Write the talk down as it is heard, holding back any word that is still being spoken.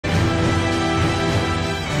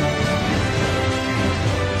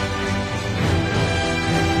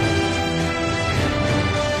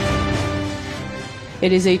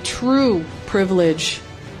It is a true privilege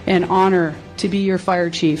and honor to be your fire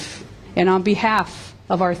chief. And on behalf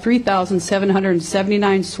of our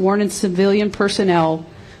 3,779 sworn and civilian personnel,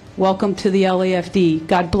 welcome to the LAFD.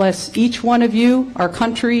 God bless each one of you, our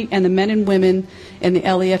country, and the men and women in the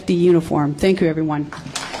LAFD uniform. Thank you, everyone.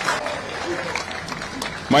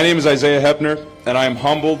 My name is Isaiah Hepner, and I am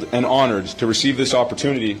humbled and honored to receive this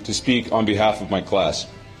opportunity to speak on behalf of my class.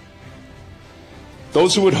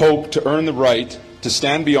 Those who would hope to earn the right to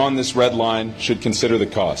stand beyond this red line should consider the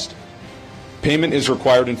cost. Payment is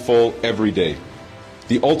required in full every day.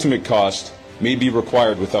 The ultimate cost may be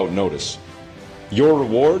required without notice. Your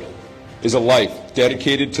reward is a life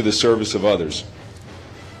dedicated to the service of others.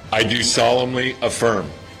 I do solemnly affirm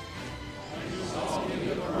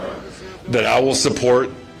that I will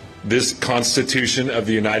support this Constitution of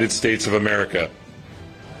the United States of America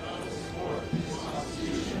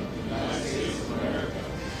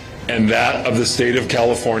and that of the State of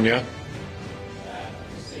California